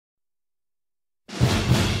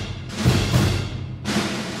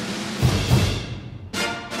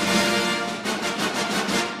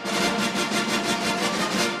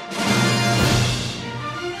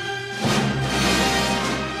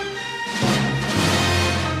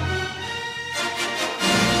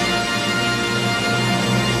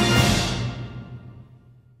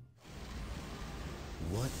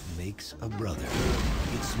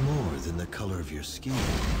your skin.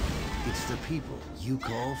 It's the people you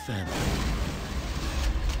call family.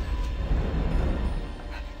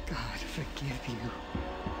 God forgive you.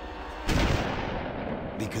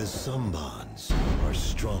 Because some bonds are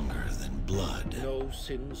stronger than blood. No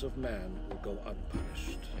sins of man will go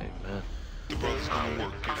unpunished. Amen. The brother's gonna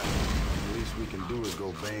work it out. The least we can do is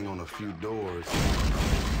go bang on a few doors.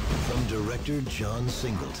 From director John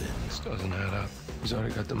Singleton. This doesn't add up. He's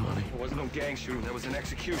already got the money. There was no gang shooting, there was an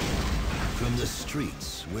execution. From the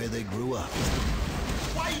streets where they grew up.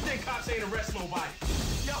 Why you think cops ain't arrest nobody?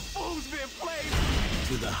 Y'all fools been played.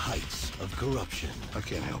 To the heights of corruption. I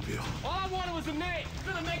can't help you. All I wanted was a name.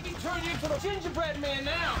 You're gonna make me turn you into the gingerbread man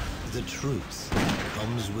now. The truth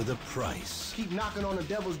comes with a price. Keep knocking on the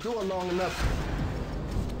devil's door long enough,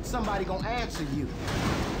 somebody gonna answer you.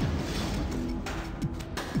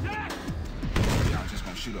 Y'all just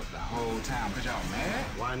gonna shoot up the whole town because y'all mad?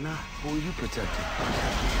 Why not? Who are you protecting?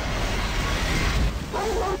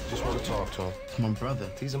 Just want to talk to him. My brother.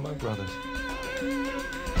 These are my brothers.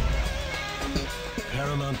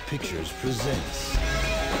 Paramount Pictures presents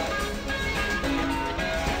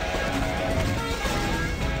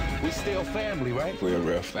We still family, right? We're a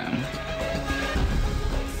real family.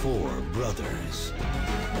 Four Brothers.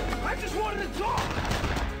 I just wanted to talk.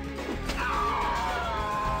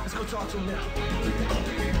 Let's go talk to him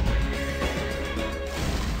now.